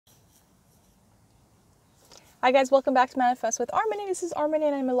Hi guys, welcome back to Manifest with Armine. This is Armine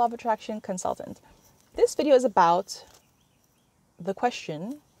and I'm a law of attraction consultant. This video is about the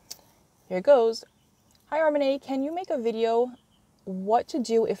question. Here it goes. Hi Armine, can you make a video what to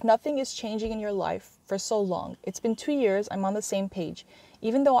do if nothing is changing in your life for so long? It's been 2 years, I'm on the same page.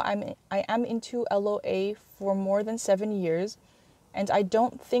 Even though I am into LOA for more than 7 years, and I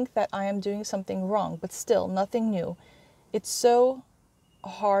don't think that I am doing something wrong, but still nothing new. It's so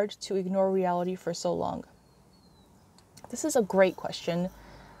hard to ignore reality for so long. This is a great question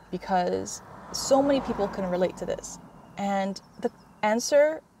because so many people can relate to this. And the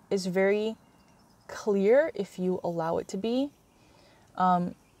answer is very clear if you allow it to be.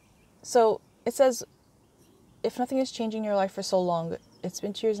 So it says, if nothing is changing in your life for so long, it's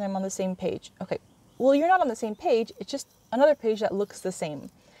been 2 years and I'm on the same page. Okay, well, you're not on the same page. It's just another page that looks the same.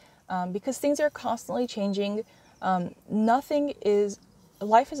 Because things are constantly changing. Life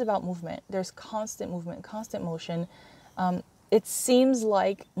is about movement. There's constant movement, constant motion. It seems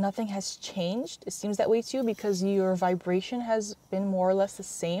like nothing has changed. It seems that way too because your vibration has been more or less the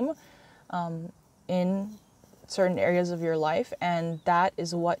same in certain areas of your life, and that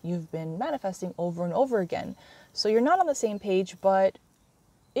is what you've been manifesting over and over again. So you're not on the same page, but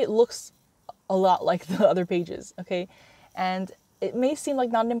it looks a lot like the other pages, okay? And it may seem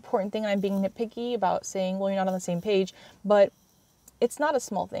like not an important thing, and I'm being nitpicky about saying, well, you're not on the same page, but it's not a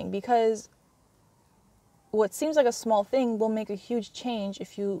small thing because what seems like a small thing will make a huge change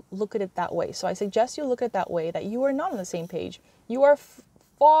if you look at it that way. So I suggest you look at it that way, that you are not on the same page. You are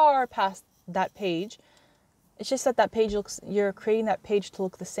far past that page. It's just that that page you're creating that page to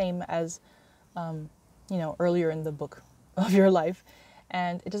look the same as, earlier in the book of your life.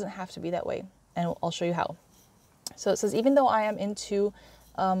 And it doesn't have to be that way. And I'll show you how. So it says, even though I am into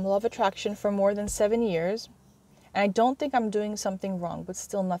law of attraction for more than 7 years, and I don't think I'm doing something wrong, but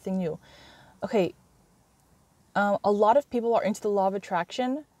still nothing new. Okay. A lot of people are into the law of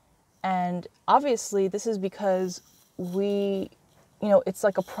attraction, and obviously this is because it's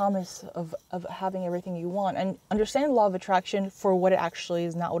like a promise of having everything you want, and understanding law of attraction for what it actually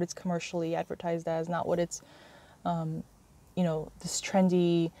is, not what it's commercially advertised as, not what it's, this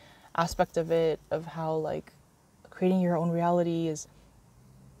trendy aspect of it, of how like creating your own reality is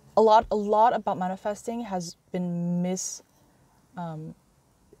a lot about manifesting has been is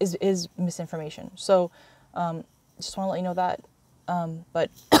misinformation. So, just want to let you know that. But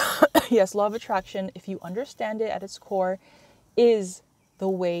yes, law of attraction, if you understand it at its core, is the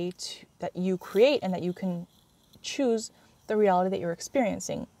way that you create and that you can choose the reality that you're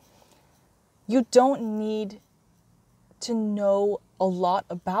experiencing. You don't need to know a lot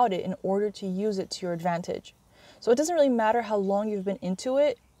about it in order to use it to your advantage. So it doesn't really matter how long you've been into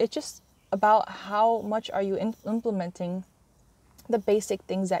it. It's just about how much are you implementing the basic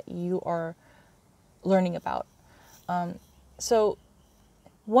things that you are learning about. So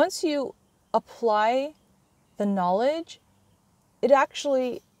once you apply the knowledge, it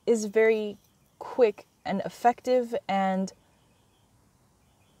actually is very quick and effective, and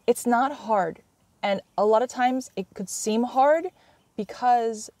it's not hard. And a lot of times it could seem hard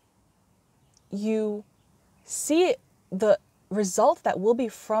because you see the result that will be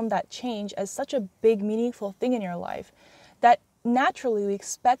from that change as such a big, meaningful thing in your life that naturally we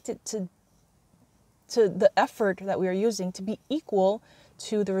expect it to the effort that we are using to be equal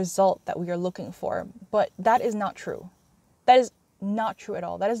to the result that we are looking for. But that is not true. That is not true at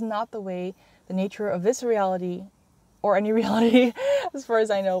all. That is not the way the nature of this reality, or any reality as far as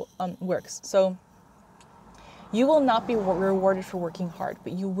I know, works. So you will not be rewarded for working hard,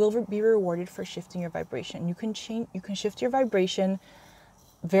 but you will be rewarded for shifting your vibration. You can shift your vibration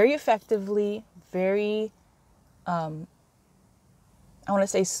very effectively, very, I want to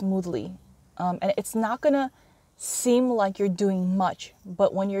say smoothly. And it's not going to seem like you're doing much,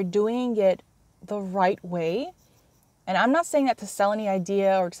 but when you're doing it the right way, and I'm not saying that to sell any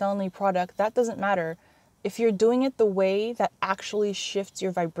idea or sell any product, that doesn't matter. If you're doing it the way that actually shifts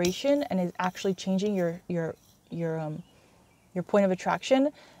your vibration and is actually changing your point of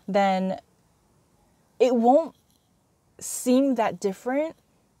attraction, then it won't seem that different,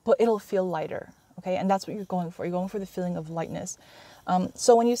 but it'll feel lighter. Okay, and that's what you're going for. You're going for the feeling of lightness.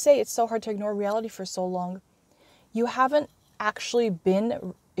 So when you say it's so hard to ignore reality for so long, you haven't actually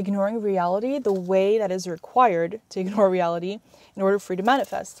been ignoring reality the way that is required to ignore reality in order for you to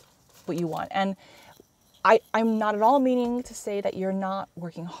manifest what you want. And I'm not at all meaning to say that you're not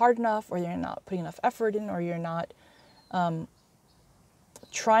working hard enough, or you're not putting enough effort in, or you're not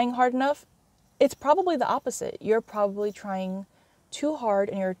trying hard enough. It's probably the opposite. You're probably trying too hard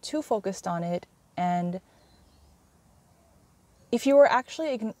and you're too focused on it, and if you were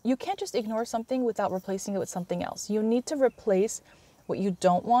actually, you can't just ignore something without replacing it with something else. You need to replace what you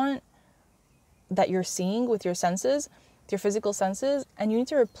don't want that you're seeing with your senses, your physical senses, and you need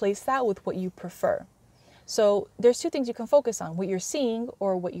to replace that with what you prefer. So there's two things you can focus on, what you're seeing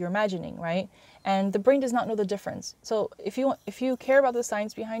or what you're imagining, right? And the brain does not know the difference. So if you care about the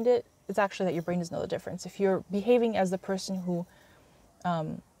science behind it, it's actually that your brain doesn't know the difference. If you're behaving as the person who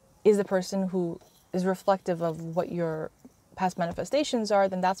is reflective of what your past manifestations are,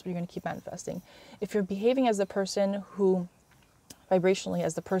 then that's what you're going to keep manifesting. If you're behaving as the person who, vibrationally,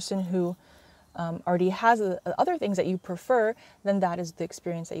 as the person who already has other things that you prefer, then that is the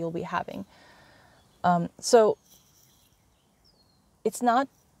experience that you'll be having. So it's not,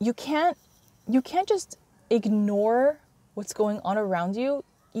 you can't just ignore what's going on around you.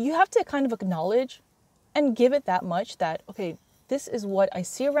 You have to kind of acknowledge and give it that much that, okay, this is what I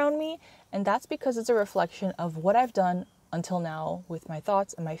see around me, and that's because it's a reflection of what I've done until now with my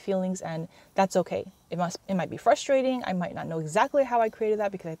thoughts and my feelings, and that's okay. It might be frustrating. I might not know exactly how I created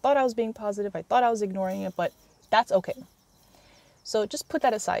that because I thought I was being positive. I thought I was ignoring it, but that's okay. So just put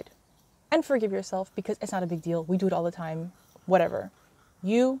that aside and forgive yourself because it's not a big deal. We do it all the time, whatever.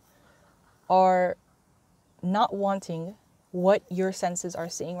 You are not wanting what your senses are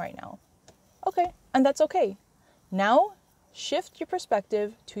seeing right now. Okay, and that's okay. Now, shift your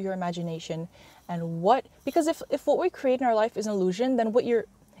perspective to your imagination and because if what we create in our life is an illusion, then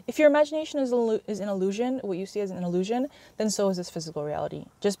if your imagination is an illusion, what you see as an illusion, then so is this physical reality.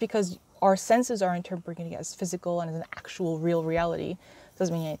 Just because our senses are interpreting it as physical and as an actual real reality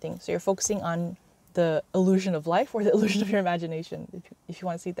doesn't mean anything. So you're focusing on the illusion of life or the illusion of your imagination, if you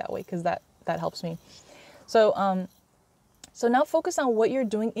want to see it that way, because that helps me. So so now focus on what you're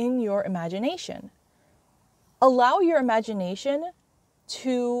doing in your imagination. Allow your imagination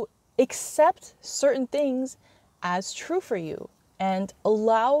to accept certain things as true for you, and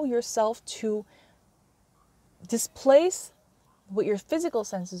allow yourself to displace what your physical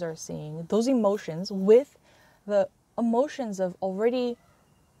senses are seeing, those emotions, with the emotions of already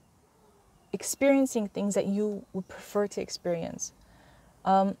experiencing things that you would prefer to experience.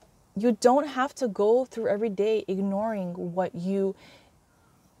 You don't have to go through every day ignoring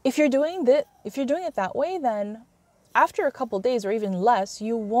if you're doing it that way, then after a couple days or even less,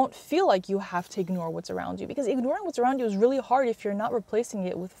 you won't feel like you have to ignore what's around you, because ignoring what's around you is really hard if you're not replacing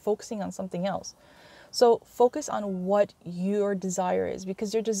it with focusing on something else. So focus on what your desire is,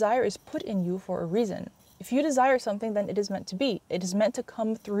 because your desire is put in you for a reason. If you desire something, then it is meant to be. It is meant to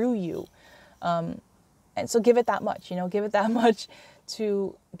come through you. And so give it that much, give it that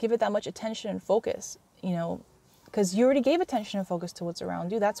much attention and focus, because you already gave attention and focus to what's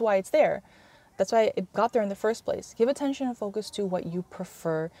around you. That's why it's there. That's why it got there in the first place. Give attention and focus to what you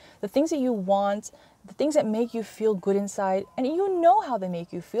prefer, the things that you want, the things that make you feel good inside. And you know how they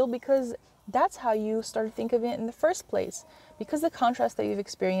make you feel because that's how you started thinking of it in the first place. Because the contrast that you've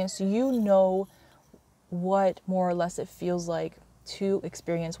experienced, you know what more or less it feels like to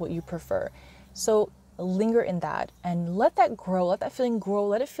experience what you prefer. So linger in that and let that grow, let that feeling grow,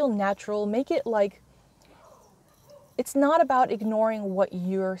 let it feel natural. Make it like, it's not about ignoring what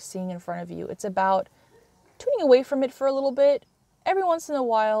you're seeing in front of you. It's about tuning away from it for a little bit, every once in a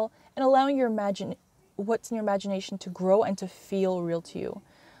while, and allowing what's in your imagination to grow and to feel real to you.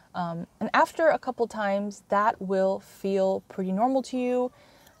 And after a couple times, that will feel pretty normal to you.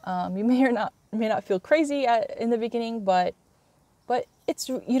 You may not feel crazy in the beginning, but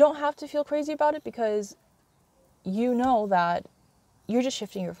you don't have to feel crazy about it, because you know that you're just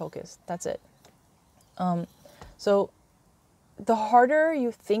shifting your focus. That's it. So the harder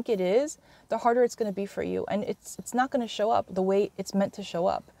you think it is, the harder it's going to be for you. And it's not going to show up the way it's meant to show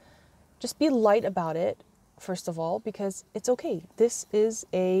up. Just be light about it, first of all, because it's okay. This is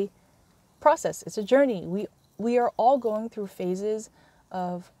a process. It's a journey. We are all going through phases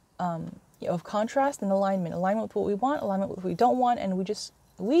of contrast and alignment with what we want, alignment with what we don't want, and we just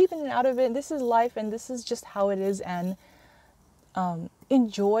weave in and out of it. This is life, and this is just how it is. And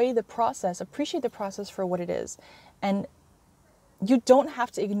enjoy the process, appreciate the process for what it is. And you don't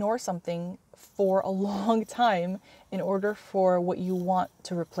have to ignore something for a long time in order for what you want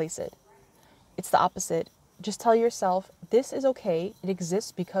to replace it. It's the opposite. Just tell yourself, this is okay. It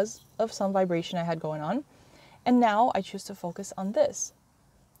exists because of some vibration I had going on. And now I choose to focus on this.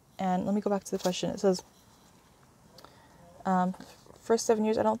 And let me go back to the question. It says, first 7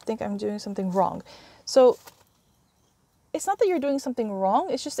 years, I don't think I'm doing something wrong. So it's not that you're doing something wrong.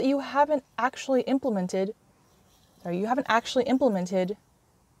 It's just that you haven't actually implemented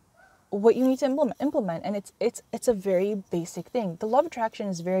what you need to implement. And it's a very basic thing. The law of attraction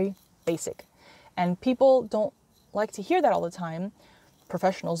is very basic. And people don't like to hear that all the time.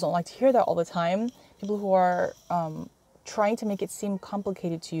 Professionals don't like to hear that all the time. People who are trying to make it seem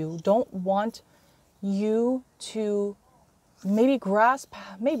complicated to you don't want you to maybe grasp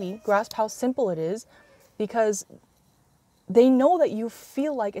how simple it is, because they know that you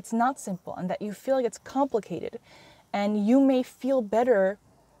feel like it's not simple and that you feel like it's complicated. And you may feel better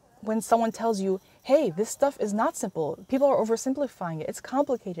when someone tells you, hey, this stuff is not simple. People are oversimplifying it. It's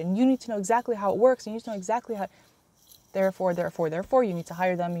complicated and you need to know exactly how it works. And you need to know exactly how, therefore, you need to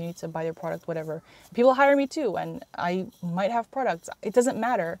hire them. You need to buy their product, whatever. People hire me too, and I might have products. It doesn't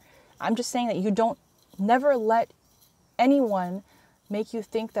matter. I'm just saying that you don't never let anyone make you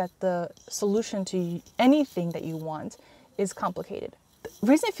think that the solution to anything that you want is complicated. The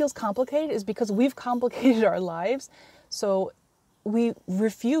reason it feels complicated is because we've complicated our lives. So we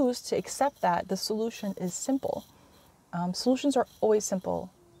refuse to accept that the solution is simple. Solutions are always simple,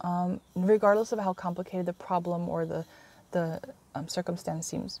 regardless of how complicated the problem or the circumstance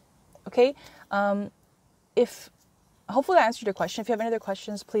seems. Okay? If hopefully that answered your question. If you have any other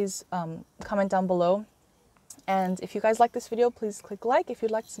questions, please comment down below. And if you guys like this video, please click like. If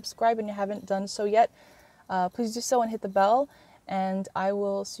you'd like to subscribe and you haven't done so yet, please do so and hit the bell. And I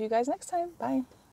will see you guys next time. Bye.